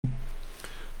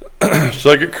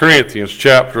2 Corinthians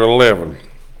chapter 11.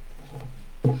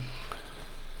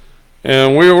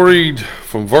 And we'll read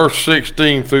from verse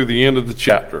 16 through the end of the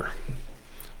chapter.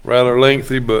 Rather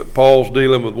lengthy, but Paul's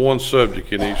dealing with one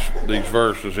subject in these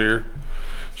verses here.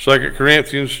 2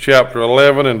 Corinthians chapter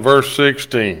 11 and verse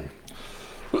 16.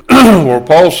 Where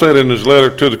Paul said in his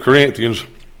letter to the Corinthians,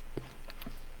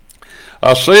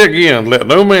 I say again, let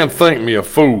no man think me a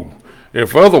fool.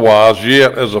 If otherwise,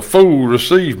 yet as a fool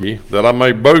receive me, that I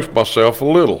may boast myself a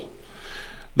little.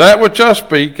 That which I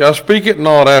speak it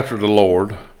not after the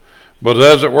Lord, but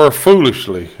as it were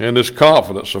foolishly, in this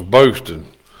confidence of boasting.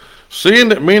 Seeing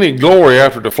that many glory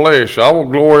after the flesh, I will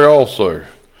glory also.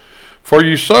 For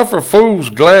you suffer fools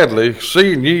gladly,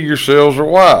 seeing ye yourselves are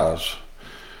wise.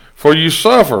 For you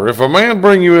suffer, if a man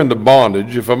bring you into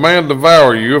bondage, if a man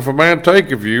devour you, if a man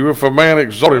take of you, if a man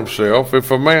exalt himself, if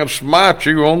a man smite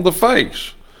you on the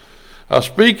face. I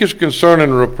speak as concerning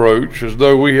reproach, as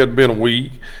though we had been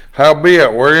weak.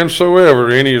 Howbeit,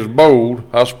 whereinsoever any is bold,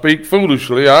 I speak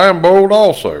foolishly, I am bold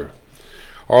also.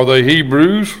 Are they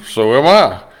Hebrews? So am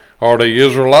I. Are they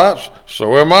Israelites?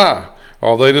 So am I.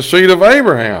 Are they the seed of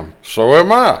Abraham? So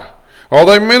am I. Are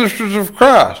they ministers of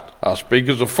Christ? I speak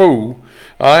as a fool.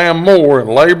 I am more, and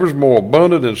labors more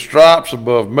abundant, and stripes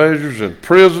above measures, and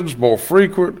prisons more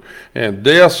frequent, and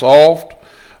deaths oft.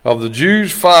 Of the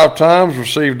Jews 5 times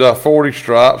received I 40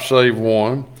 stripes, save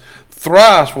one.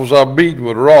 Thrice was I beaten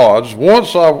with rods.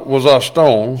 Once was I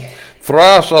stoned.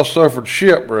 Thrice I suffered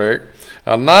shipwreck.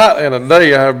 A night and a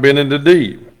day I have been in the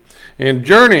deep. In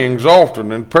journeyings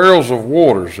often, in perils of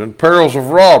waters, in perils of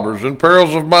robbers, in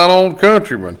perils of mine own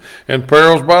countrymen, in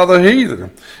perils by the heathen,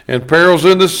 in perils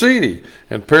in the city,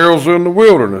 in perils in the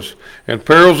wilderness, in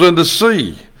perils in the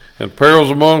sea, in perils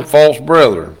among false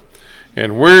brethren,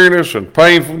 in weariness and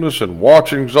painfulness and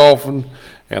watchings often,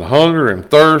 and hunger and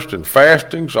thirst and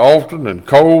fastings often, and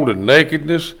cold and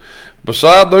nakedness,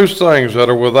 beside those things that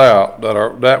are without,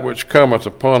 that which cometh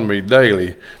upon me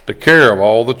daily, the care of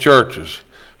all the churches.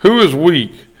 Who is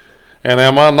weak, and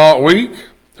am I not weak?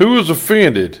 Who is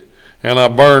offended, and I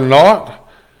burn not?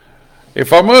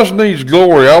 If I must needs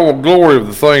glory, I will glory of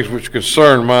the things which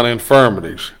concern mine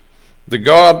infirmities. The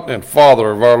God and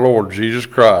Father of our Lord Jesus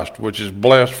Christ, which is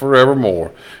blessed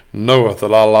forevermore, knoweth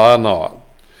that I lie not.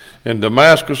 In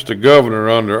Damascus, the governor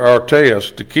under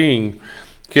Artaeus, the king,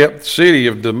 kept the city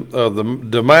of the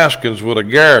Damascus with a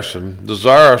garrison,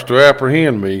 desirous to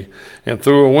apprehend me, and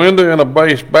through a window in a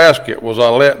base basket was I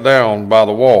let down by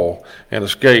the wall, and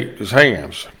escaped his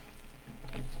hands.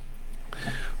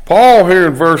 Paul here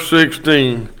in verse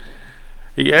 16,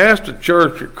 he asked the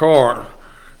church at Corinth,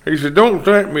 he said, don't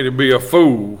think me to be a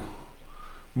fool,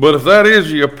 but if that is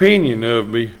the opinion of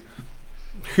me,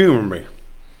 humor me.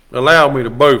 Allow me to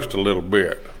boast a little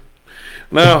bit.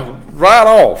 Now, right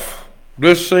off,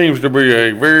 this seems to be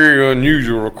a very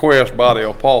unusual request by the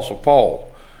Apostle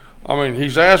Paul. I mean,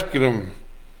 he's asking him,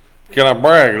 can I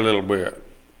brag a little bit?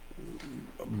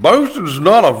 Boasting is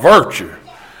not a virtue.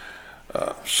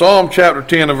 Psalm chapter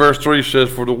 10 and verse 3 says,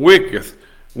 for the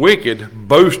wicked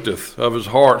boasteth of his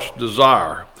heart's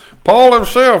desire. Paul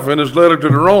himself in his letter to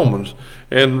the Romans,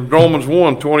 in Romans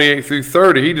 1, 28 through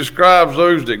 30, he describes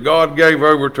those that God gave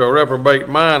over to a reprobate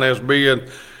mind as being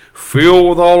filled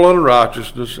with all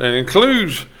unrighteousness, and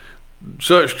includes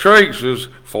such traits as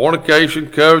fornication,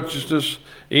 covetousness,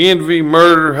 envy,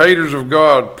 murder, haters of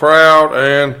God, proud,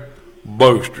 and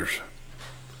boasters.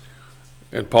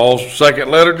 In Paul's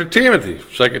second letter to Timothy,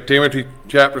 2 Timothy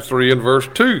chapter 3 and verse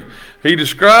 2, he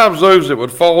describes those that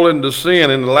would fall into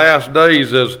sin in the last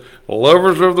days as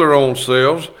lovers of their own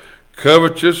selves,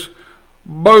 covetous,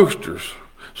 boasters.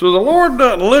 So the Lord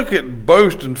doesn't look at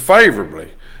boasting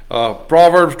favorably.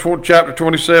 Proverbs chapter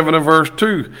 27 and verse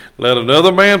 2, let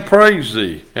another man praise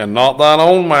thee, and not thine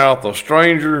own mouth, a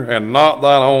stranger, and not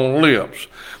thine own lips.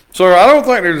 So I don't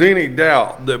think there's any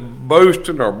doubt that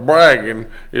boasting or bragging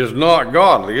is not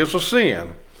godly. It's a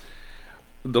sin.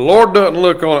 The Lord doesn't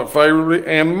look on it favorably,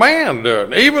 and man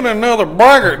doesn't. Even another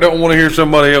braggart don't want to hear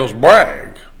somebody else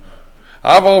brag.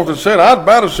 I've often said I'd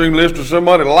about as soon listen to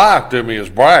somebody lie to me as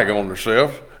brag on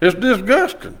themselves. It's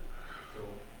disgusting.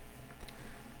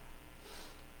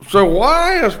 So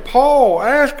why is Paul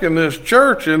asking this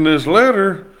church in this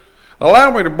letter,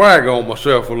 allow me to brag on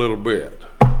myself a little bit?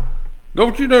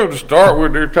 Don't you know to start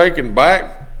with they're taken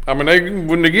back? I mean,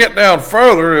 when they get down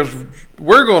further, as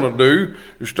we're going to do,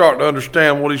 you start to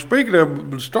understand what he's speaking of.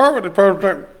 But start with the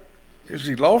person, has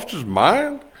he lost his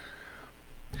mind?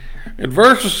 In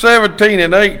verses 17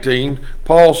 and 18,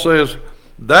 Paul says,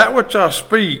 that which I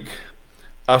speak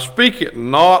it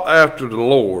not after the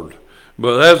Lord,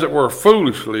 but as it were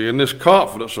foolishly, in this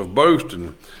confidence of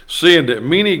boasting, seeing that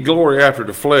many glory after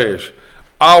the flesh,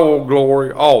 I will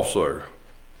glory also.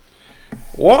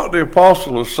 What the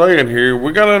apostle is saying here,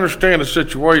 we got to understand the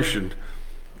situation.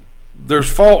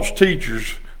 There's false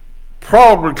teachers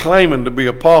probably claiming to be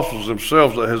apostles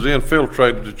themselves that has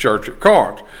infiltrated the church at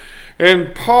Corinth.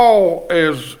 And Paul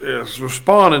is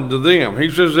responding to them. He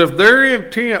says if they're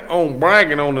intent on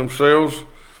bragging on themselves,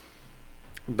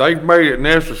 they've made it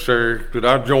necessary that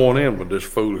I join in with this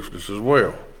foolishness as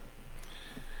well.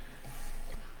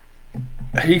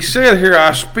 He said here,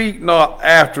 I speak not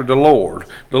after the Lord.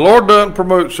 The Lord doesn't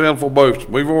promote sinful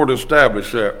boasting. We've already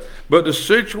established that. But the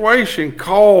situation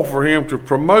called for him to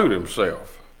promote himself.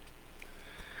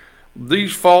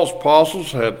 These false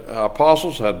apostles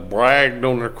had bragged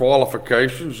on their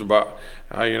qualifications about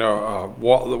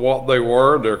what they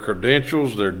were, their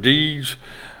credentials, their deeds,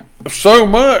 so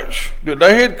much that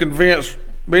they had convinced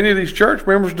many of these church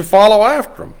members to follow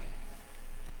after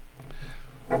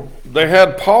them. They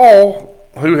had Paul,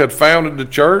 who had founded the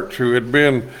church, who had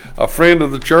been a friend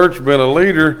of the church, been a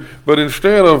leader, but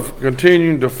instead of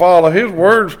continuing to follow his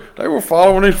words, they were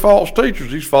following these false teachers,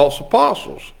 these false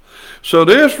apostles. So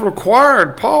this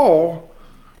required Paul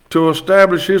to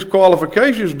establish his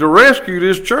qualifications to rescue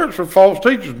this church from false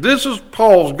teachers. This is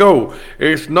Paul's goal.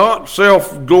 It's not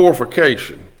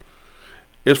self-glorification.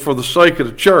 It's for the sake of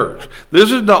the church.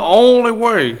 This is the only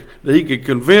way that he could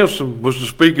convince them was to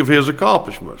speak of his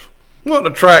accomplishments. It wasn't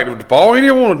attractive to Paul. He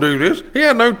didn't want to do this. He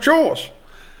had no choice.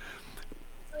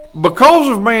 Because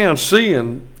of man's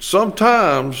sin,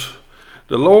 sometimes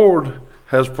the Lord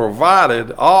has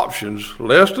provided options,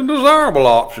 less than desirable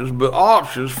options, but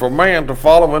options for man to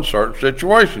follow in certain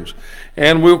situations.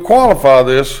 And we'll qualify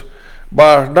this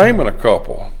by naming a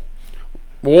couple.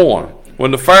 One,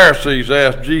 when the Pharisees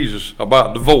asked Jesus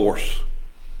about divorce,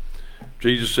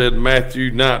 Jesus said in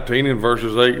Matthew 19 in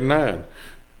verses 8 and 9,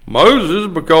 Moses,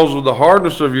 because of the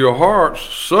hardness of your hearts,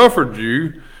 suffered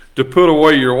you to put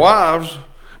away your wives,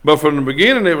 but from the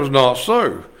beginning it was not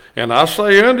so. And I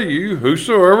say unto you,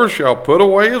 whosoever shall put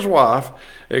away his wife,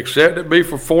 except it be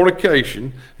for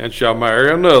fornication, and shall marry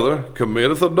another,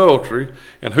 committeth adultery,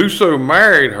 and whoso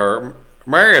marrieth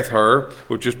her,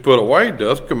 which is put away,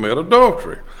 doth commit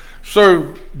adultery.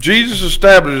 So Jesus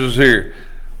establishes here,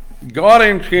 God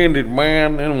intended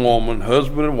man and woman,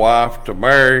 husband and wife, to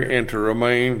marry and to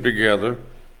remain together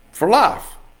for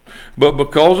life. But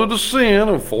because of the sin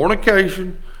of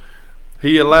fornication,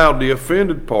 he allowed the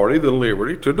offended party the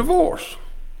liberty to divorce.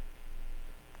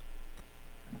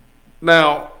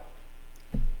 Now,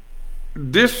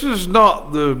 this is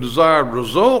not the desired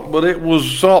result, but it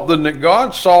was something that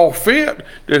God saw fit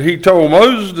that he told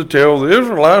Moses to tell the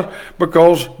Israelites,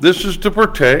 because this is to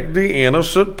protect the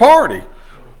innocent party.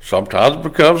 Sometimes it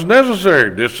becomes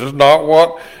necessary. This is not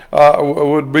what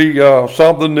would be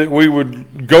something that we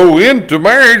would go into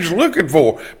marriage looking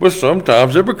for, but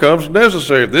sometimes it becomes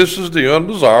necessary. This is the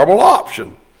undesirable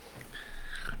option.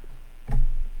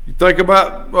 You think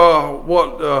about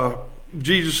what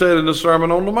Jesus said in the Sermon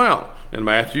on the Mount in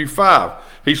Matthew 5.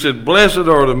 He said, blessed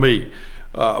are the meek,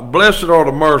 blessed are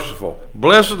the merciful,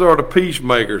 blessed are the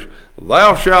peacemakers,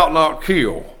 thou shalt not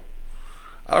kill.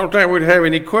 I don't think we'd have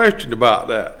any question about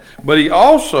that. But he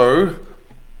also,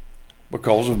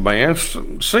 because of man's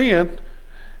sin,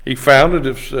 he founded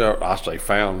himself. I say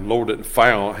found. Lord didn't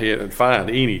found. He didn't find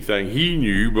anything. He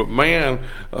knew, but man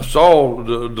saw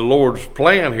the Lord's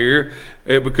plan here.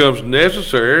 It becomes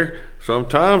necessary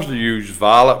sometimes to use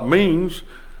violent means,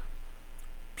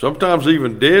 sometimes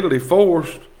even deadly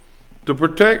force, to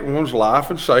protect one's life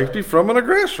and safety from an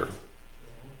aggressor.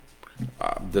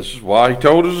 This is why he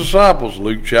told his disciples,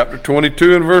 Luke chapter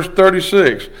 22 and verse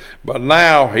 36, but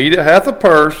now he that hath a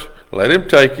purse, let him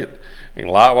take it, and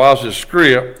likewise his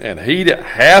scrip, and he that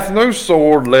hath no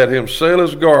sword, let him sell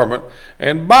his garment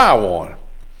and buy one.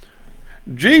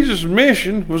 Jesus'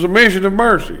 mission was a mission of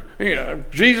mercy.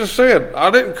 Jesus said, I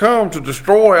didn't come to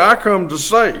destroy, I come to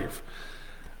save.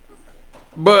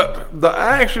 But the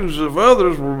actions of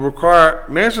others will require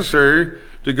necessary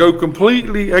to go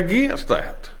completely against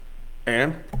that,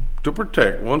 and to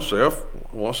protect oneself,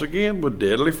 once again, with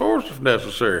deadly force if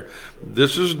necessary.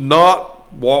 This is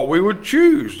not what we would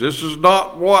choose. This is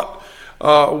not what,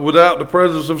 without the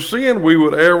presence of sin, we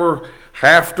would ever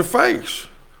have to face.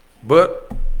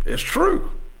 But it's true.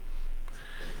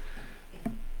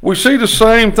 We see the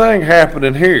same thing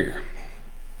happening here.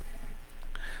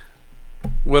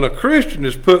 When a Christian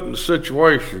is put in the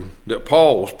situation that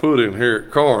Paul was put in here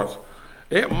at Corinth,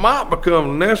 it might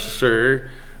become necessary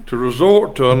to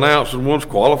resort to announcing one's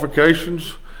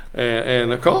qualifications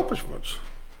and accomplishments.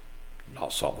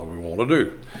 not something we want to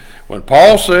do. When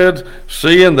Paul said,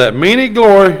 seeing that many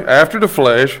glory after the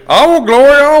flesh, I will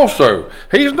glory also.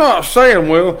 He's not saying,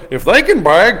 well, if they can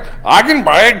brag, I can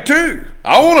brag too.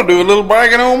 I want to do a little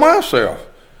bragging on myself.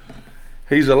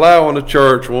 He's allowing the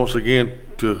church once again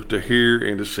to hear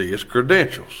and to see his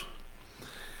credentials.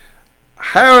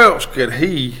 How else could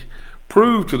he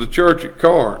prove to the church at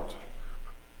Corinth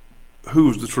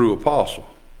who's the true apostle?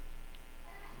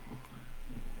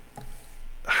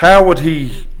 How would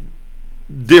he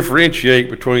differentiate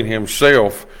between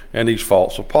himself and these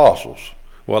false apostles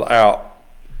without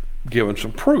giving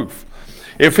some proof?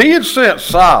 If he had sat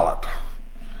silent,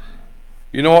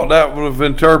 you know what that would have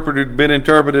been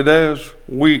interpreted as?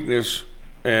 Weakness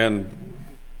and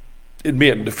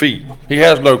admitting defeat. He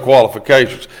has no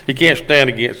qualifications. He can't stand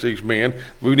against these men.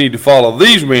 We need to follow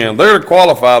these men. They're the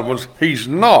qualified ones. He's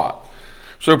not.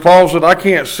 So Paul said, I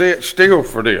can't sit still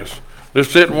for this.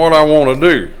 This isn't what I want to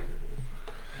do.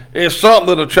 It's something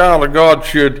that a child of God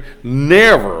should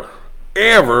never,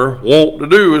 ever want to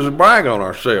do, is brag on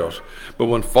ourselves. But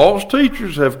when false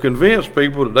teachers have convinced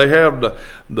people that they have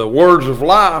the words of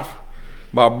life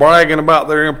by bragging about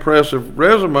their impressive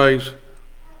resumes,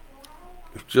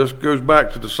 it just goes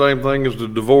back to the same thing as the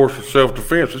divorce of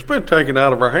self-defense. It's been taken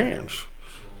out of our hands.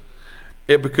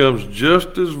 It becomes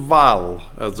just as vital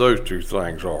as those two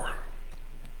things are.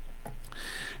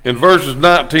 In verses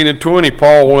 19 and 20,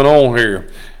 Paul went on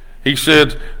here. He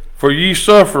said, for ye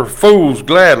suffer fools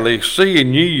gladly,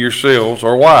 seeing ye yourselves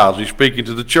are wise. He's speaking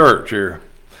to the church here.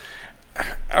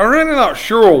 I'm really not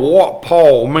sure what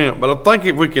Paul meant, but I think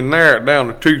if we can narrow it down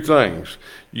to two things.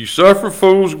 You suffer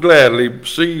fools gladly,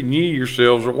 seeing ye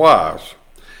yourselves are wise.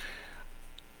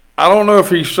 I don't know if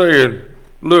he's saying,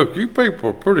 look, you people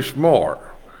are pretty smart.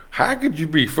 How could you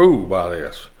be fooled by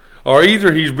this? Or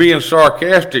either he's being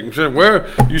sarcastic and saying, well,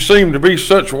 you seem to be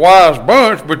such a wise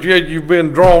bunch, but yet you've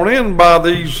been drawn in by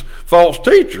these false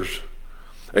teachers.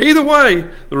 Either way,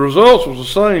 the results was the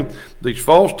same. These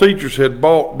false teachers had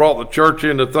brought the church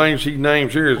into things he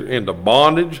names here into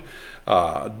bondage.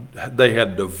 They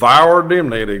had devoured them.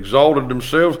 They had exalted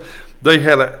themselves. They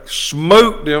had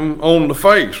smoked them on the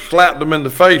face, slapped them in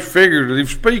the face, figuratively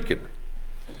speaking.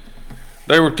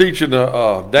 They were teaching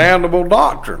a damnable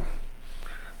doctrine.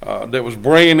 That was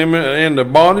bringing them into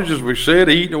bondage, as we said,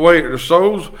 eating away at their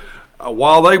souls,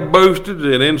 while they boasted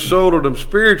and insulted them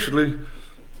spiritually.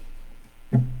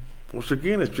 Once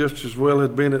again, it's just as well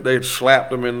had been that they had slapped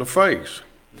them in the face.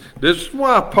 This is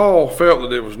why Paul felt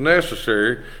that it was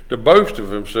necessary to boast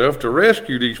of himself, to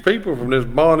rescue these people from this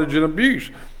bondage and abuse.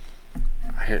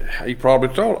 He probably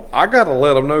told them, I got to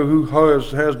let them know who has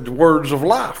the words of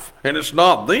life, and it's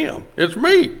not them, it's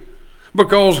me.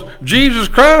 Because Jesus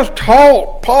Christ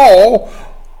taught Paul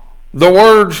the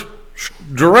words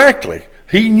directly.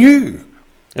 He knew.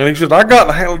 And he said, I got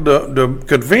to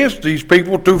convince these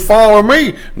people to follow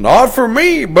me, not for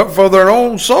me, but for their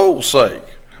own soul's sake.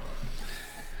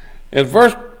 In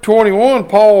verse 21,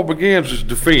 Paul begins his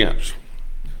defense,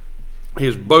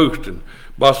 his boasting,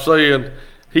 by saying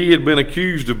he had been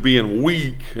accused of being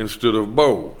weak instead of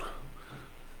bold.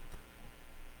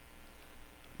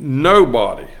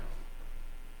 Nobody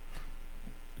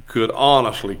could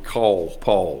honestly call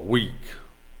Paul weak.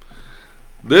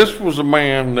 This was a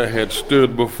man that had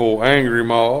stood before angry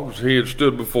mobs. He had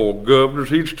stood before governors.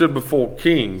 He had stood before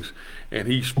kings. And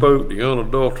he spoke the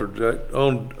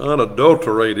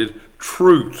unadulterated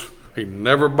truth. He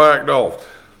never backed off.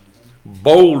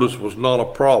 Boldness was not a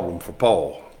problem for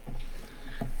Paul.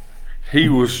 He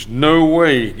was no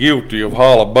way guilty of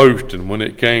hollow boasting when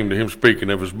it came to him speaking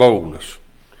of his boldness.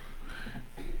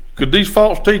 Could these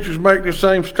false teachers make the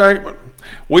same statement?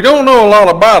 We don't know a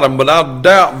lot about them, but I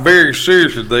doubt very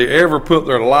seriously they ever put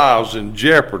their lives in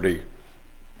jeopardy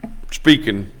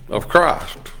speaking of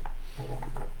Christ.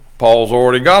 Paul's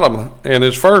already got them in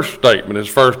his first statement, his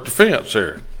first defense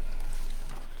here.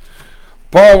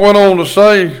 Paul went on to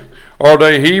say, are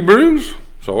they Hebrews?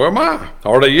 So am I.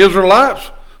 Are they Israelites?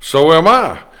 So am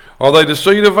I. Are they the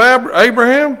seed of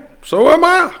Abraham? So am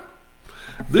I.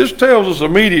 This tells us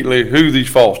immediately who these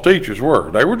false teachers were.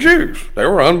 They were Jews. They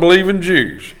were unbelieving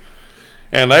Jews.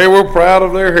 And they were proud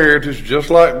of their heritage,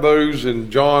 just like those in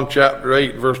John chapter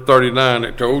 8, verse 39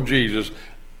 that told Jesus,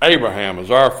 Abraham is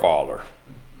our father.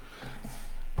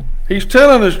 He's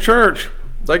telling his church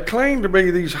they claim to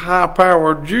be these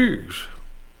high-powered Jews.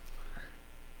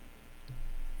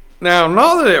 Now,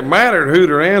 not that it mattered who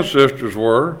their ancestors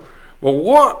were, but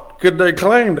what could they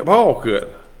claim that Paul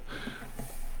could?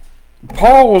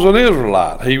 Paul was an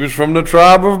Israelite. He was from the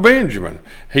tribe of Benjamin.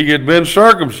 He had been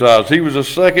circumcised. He was a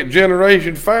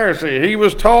second-generation Pharisee. He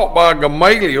was taught by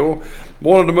Gamaliel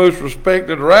one of the most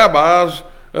respected rabbis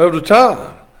of the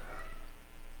time.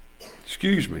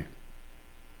 Excuse me.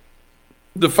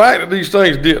 The fact that these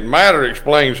things didn't matter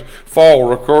explains Paul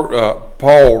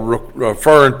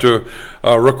referring to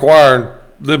requiring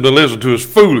them to listen to his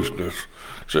foolishness.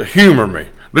 So humor me.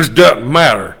 This doesn't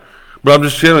matter. But I'm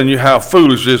just telling you how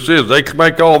foolish this is. They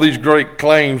make all these great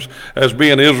claims as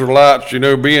being Israelites,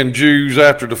 being Jews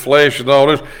after the flesh and all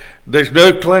this. There's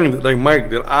no claim that they make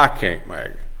that I can't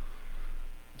make.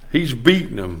 He's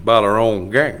beating them by their own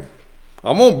game.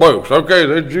 I'm on boast. Okay,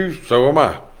 they're Jews, so am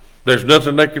I. There's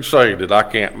nothing they can say that I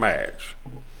can't match.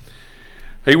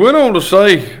 He went on to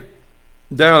say,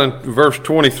 down in verse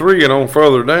 23 and on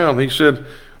further down, he said,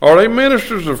 are they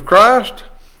ministers of Christ?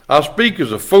 I speak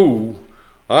as a fool.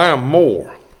 I am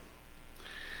more.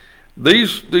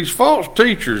 These false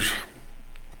teachers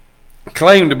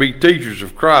claim to be teachers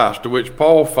of Christ, to which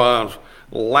Paul finds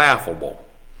laughable.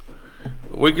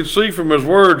 We can see from his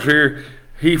words here,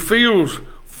 he feels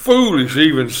foolish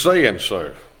even saying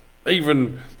so,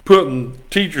 even putting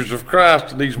teachers of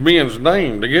Christ and these men's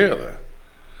name together.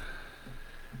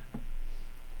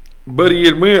 But he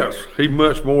admits he's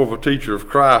much more of a teacher of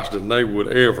Christ than they would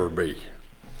ever be.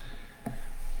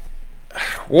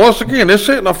 Once again, this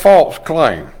isn't a false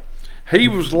claim. He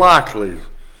was likely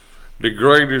the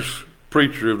greatest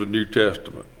preacher of the New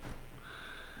Testament.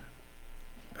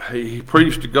 He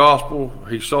preached the gospel.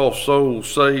 He saw souls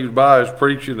saved by his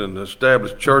preaching and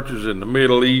established churches in the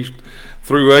Middle East,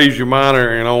 through Asia Minor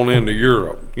and on into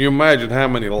Europe. You imagine how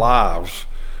many lives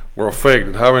were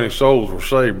affected, how many souls were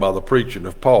saved by the preaching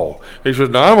of Paul. He says,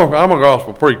 now I'm a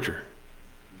gospel preacher.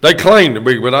 They claim to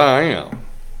be, but I am.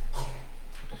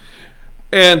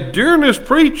 And during this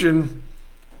preaching,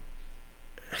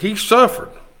 he suffered.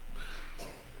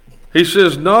 He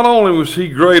says not only was he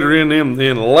greater in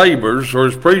labors or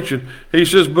his preaching, he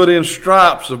says, but in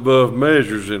stripes above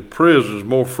measures, in prisons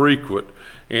more frequent,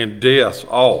 in deaths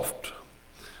oft.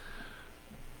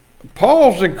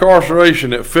 Paul's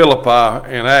incarceration at Philippi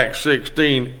in Acts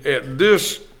 16, at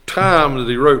this time that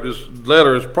he wrote this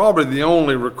letter, is probably the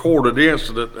only recorded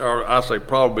incident, or I say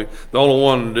probably the only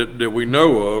one that we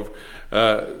know of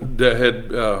that had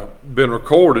been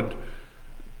recorded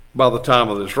by the time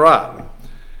of this writing.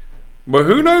 But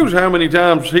who knows how many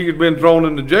times he had been thrown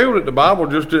into jail that the Bible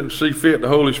just didn't see fit, the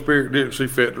Holy Spirit didn't see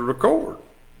fit to record.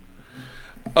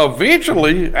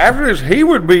 Eventually, after this, he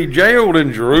would be jailed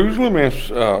in Jerusalem, in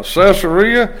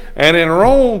Caesarea, and in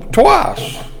Rome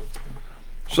twice.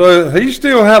 So he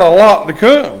still had a lot to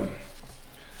come.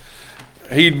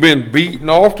 He'd been beaten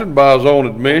often by his own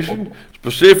admission.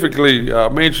 Specifically,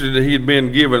 mentioned that he had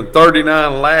been given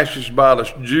 39 lashes by the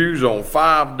Jews on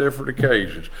 5 different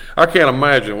occasions. I can't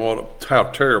imagine how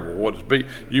terrible what it's been.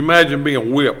 You imagine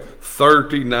being whipped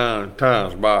 39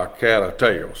 times by a cat of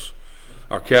tails,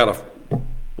 or cat of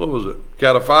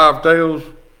 5 tails?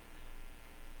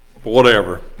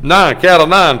 Whatever. Cat of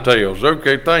 9 tails.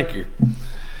 Okay, thank you.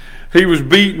 He was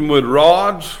beaten with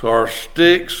rods or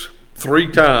sticks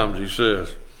 3 times, he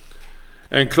says,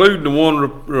 including the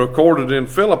one recorded in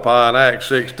Philippi in Acts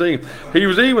 16. He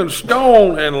was even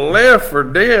stoned and left for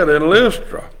dead in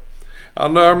Lystra. I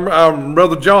know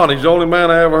Brother John, he's the only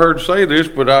man I ever heard say this,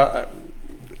 but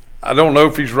I don't know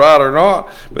if he's right or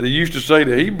not, but he used to say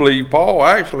that he believed Paul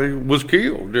actually was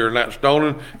killed during that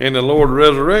stoning and the Lord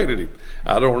resurrected him.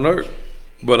 I don't know,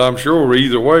 but I'm sure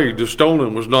either way, the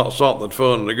stoning was not something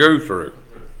fun to go through.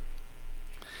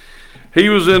 He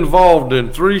was involved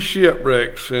in 3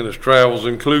 shipwrecks in his travels,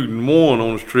 including one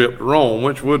on his trip to Rome,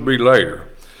 which would be later.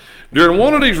 During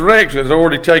one of these wrecks that's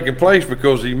already taken place,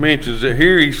 because he mentions it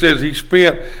here, he says he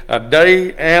spent a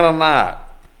day and a night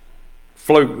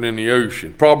floating in the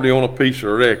ocean, probably on a piece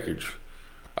of wreckage.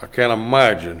 I can't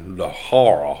imagine the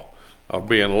horror of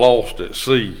being lost at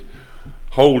sea,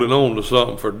 holding on to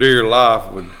something for dear life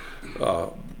with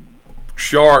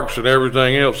sharks and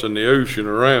everything else in the ocean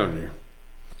around you.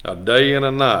 A day and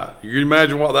a night. You can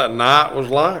imagine what that night was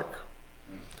like?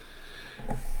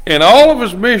 In all of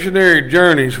his missionary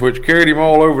journeys, which carried him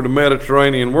all over the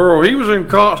Mediterranean world, he was in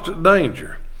constant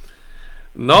danger.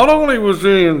 Not only was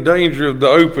he in danger of the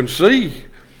open sea,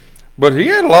 but he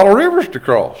had a lot of rivers to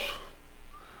cross.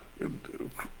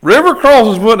 River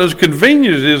crossings weren't as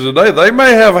convenient as it is today. They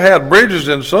may have had bridges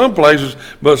in some places,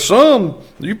 but some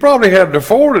you probably had to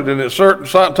ford it, and at certain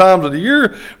times of the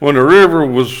year when the river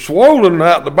was swollen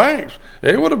out the banks,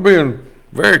 it would have been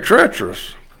very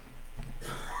treacherous.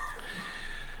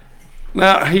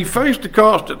 Now, he faced a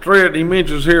constant threat, he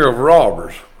mentions here, of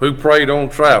robbers who preyed on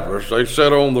travelers. They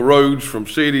sat on the roads from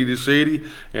city to city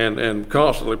and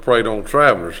constantly preyed on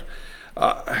travelers.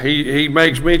 He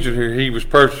makes mention here he was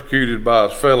persecuted by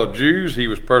his fellow Jews. He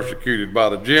was persecuted by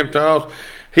the Gentiles.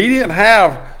 He didn't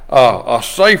have a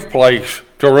safe place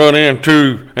to run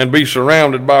into and be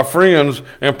surrounded by friends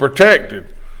and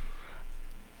protected.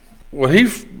 When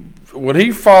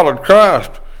he followed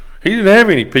Christ, he didn't have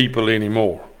any people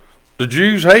anymore. The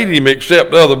Jews hated him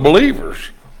except other believers.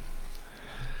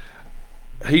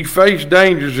 He faced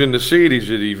dangers in the cities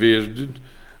that he visited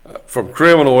from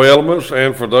criminal elements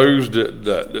and for those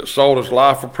that sought his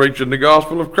life for preaching the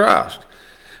gospel of Christ.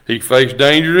 He faced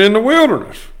danger in the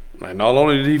wilderness. And not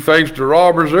only did he face the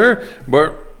robbers there,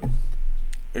 but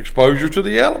exposure to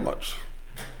the elements.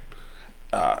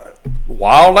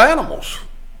 Wild animals.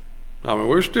 I mean,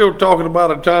 we're still talking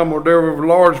about a time where there were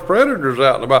large predators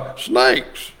out and about.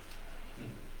 Snakes.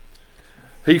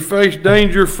 He faced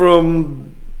danger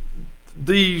from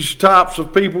these types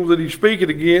of people that he's speaking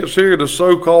against here, the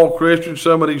so-called Christians,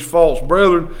 some of these false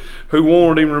brethren who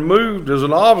wanted him removed as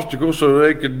an obstacle so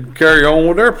they could carry on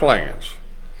with their plans.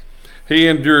 He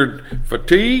endured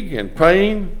fatigue and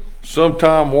pain,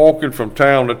 sometime walking from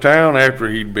town to town after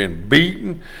he'd been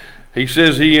beaten. He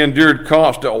says he endured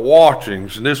constant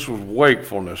watchings, and this was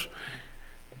wakefulness.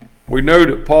 We know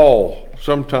that Paul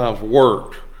sometimes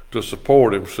worked to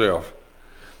support himself.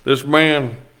 This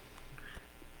man,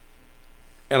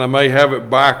 and I may have it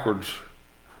backwards,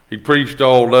 he preached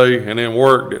all day and then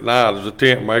worked at night as a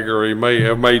tent maker, or he may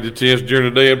have made the tents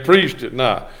during the day and preached at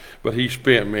night. But he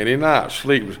spent many nights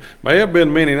sleepless. May have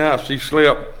been many nights he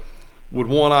slept with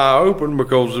one eye open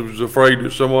because he was afraid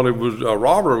that a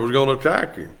robber was going to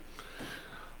attack him.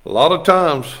 A lot of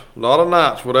times, a lot of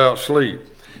nights without sleep.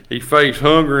 He faced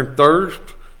hunger and thirst,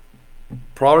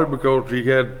 probably because he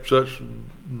had such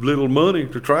little money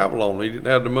to travel on. He didn't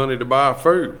have the money to buy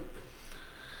food.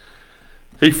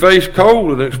 He faced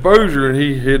cold and exposure, and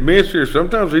he admits here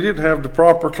sometimes he didn't have the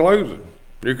proper clothing.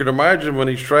 You can imagine when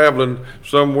he's traveling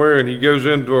somewhere and he goes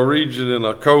into a region and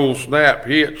a cold snap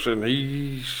hits and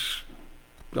he's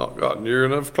not got near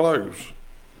enough clothes.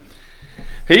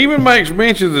 He even makes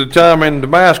mention of the time in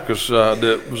Damascus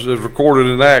that was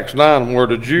recorded in Acts 9 where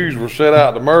the Jews were set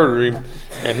out to murder him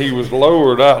and he was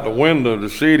lowered out the window of the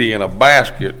city in a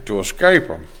basket to escape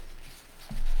them.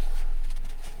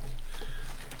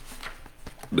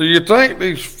 Do you think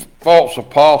these false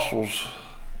apostles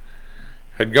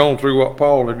had gone through what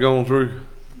Paul had gone through?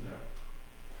 No.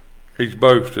 He's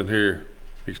boasting here.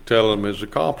 He's telling them his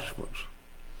accomplishments.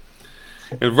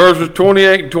 In verses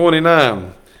 28 and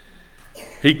 29,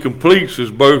 he completes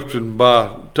his boasting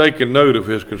by taking note of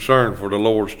his concern for the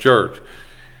Lord's church.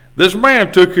 This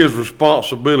man took his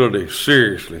responsibility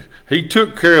seriously. He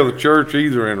took care of the church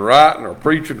either in writing or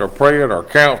preaching or praying or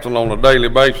counseling on a daily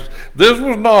basis. This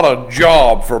was not a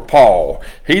job for Paul.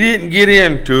 He didn't get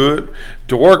into it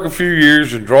to work a few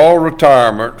years and draw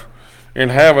retirement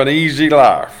and have an easy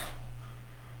life.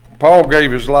 Paul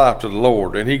gave his life to the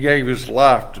Lord, and he gave his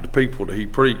life to the people that he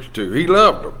preached to. He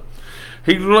loved them.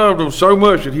 He loved them so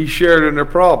much that he shared in their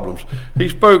problems. He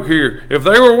spoke here, if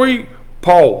they were weak,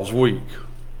 Paul was weak.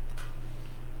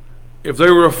 If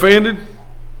they were offended,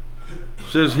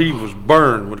 says he was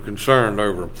burned with concern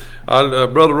over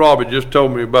them. Brother Robbie just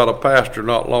told me about a pastor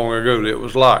not long ago that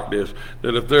was like this,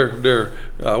 that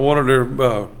if one of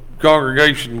their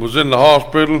congregation was in the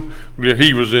hospital,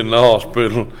 he was in the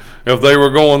hospital. If they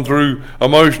were going through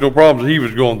emotional problems, he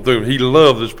was going through. He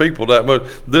loved his people that much.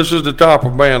 This is the type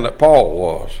of man that Paul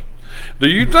was. Do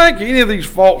you think any of these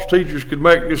false teachers could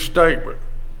make this statement,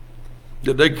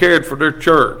 that they cared for their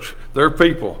church, their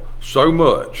people, so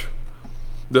much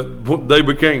that they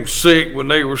became sick when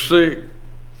they were sick?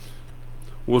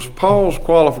 Was Paul's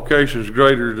qualifications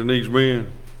greater than these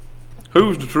men?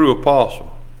 Who's the true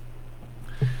apostle?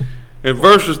 In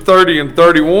verses 30 and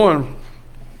 31,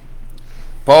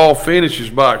 Paul finishes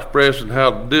by expressing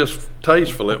how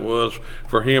distasteful it was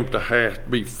for him to have to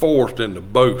be forced into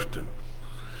boasting.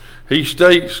 He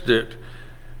states that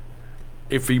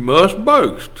if he must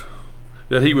boast,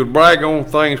 that he would brag on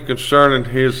things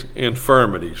concerning his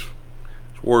infirmities.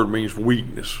 This word means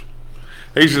weakness.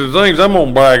 He says, the things I'm going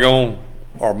to brag on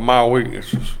are my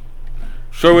weaknesses.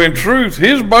 So in truth,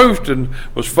 his boasting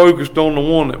was focused on the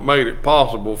one that made it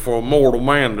possible for a mortal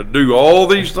man to do all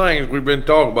these things we've been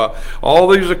talking about. All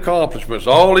these accomplishments,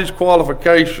 all these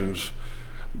qualifications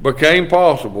became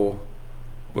possible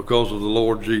because of the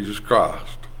Lord Jesus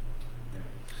Christ.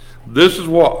 This is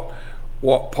what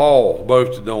Paul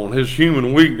boasted on, his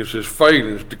human weakness, his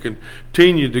failings to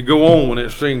continue to go on when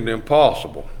it seemed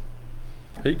impossible.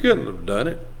 He couldn't have done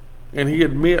it, and he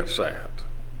admits that.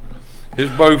 His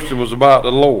boasting was about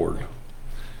the Lord.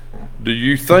 Do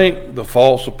you think the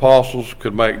false apostles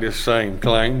could make this same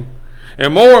claim?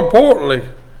 And more importantly,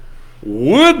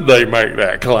 would they make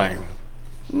that claim?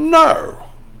 No.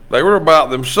 They were about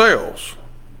themselves.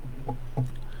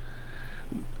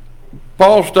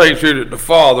 Paul states here that the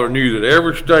Father knew that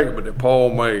every statement that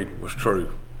Paul made was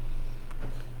true.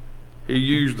 He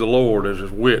used the Lord as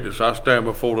his witness. I stand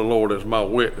before the Lord as my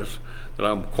witness that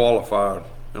I'm qualified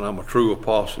and I'm a true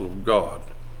apostle of God.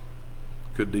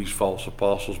 Could these false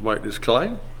apostles make this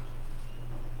claim?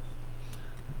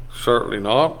 Certainly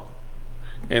not.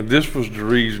 And this was the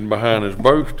reason behind his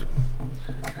boasting.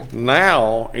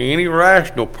 Now, any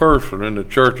rational person in the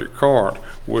church at Corinth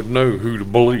would know who to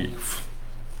believe.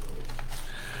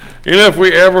 If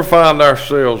we ever find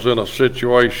ourselves in a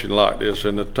situation like this,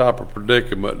 in the type of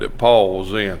predicament that Paul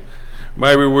was in,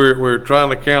 maybe we're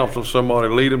trying to counsel somebody,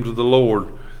 lead them to the Lord,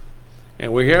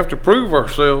 and we have to prove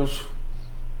ourselves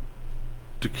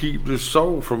to keep this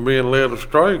soul from being led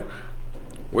astray,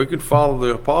 we can follow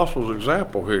the apostles'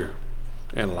 example here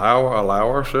and allow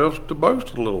ourselves to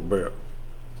boast a little bit.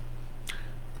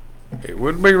 It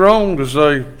wouldn't be wrong to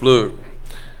say, look,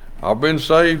 I've been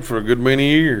saved for a good many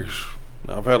years.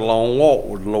 I've had a long walk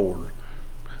with the Lord.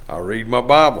 I read my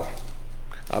Bible.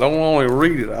 I don't only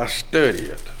read it, I study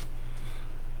it.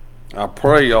 I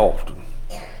pray often.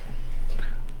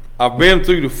 I've been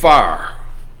through the fire.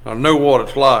 I know what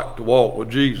it's like to walk with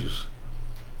Jesus.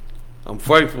 I'm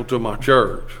faithful to my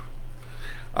church.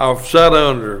 I've sat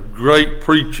under great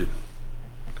preaching.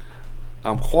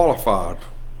 I'm qualified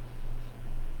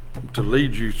to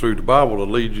lead you through the Bible,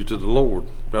 to lead you to the Lord.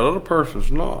 That other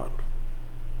person's not.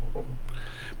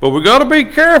 But we got to be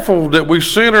careful that we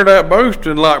center that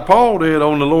boasting like Paul did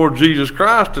on the Lord Jesus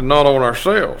Christ and not on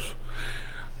ourselves.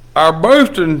 Our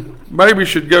boasting maybe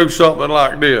should go something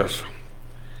like this.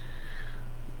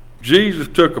 Jesus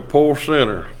took a poor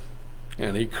sinner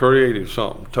and he created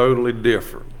something totally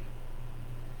different.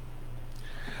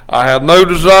 I had no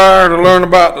desire to learn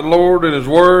about the Lord and his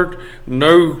word,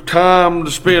 no time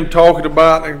to spend talking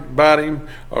about him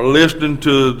or listening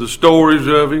to the stories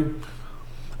of him.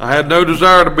 I had no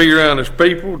desire to be around his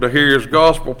people, to hear his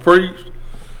gospel preached.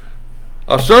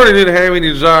 I certainly didn't have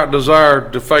any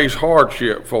desire to face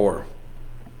hardship for him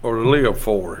or to live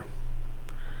for him.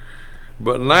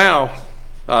 But now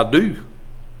I do.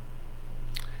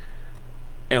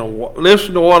 And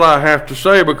listen to what I have to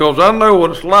say, because I know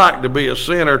what it's like to be a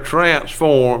sinner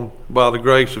transformed by the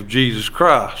grace of Jesus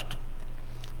Christ.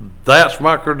 That's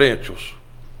my credentials.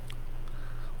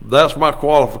 That's my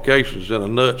qualifications in a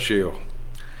nutshell.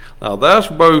 Now that's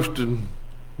boasting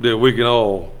that we can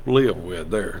all live with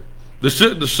there. This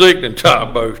isn't the sickening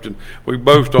type boasting. We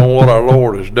boast on what our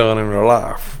Lord has done in our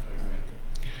life.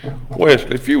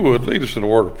 Wesley, if you would, lead us in a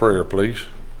word of prayer, please.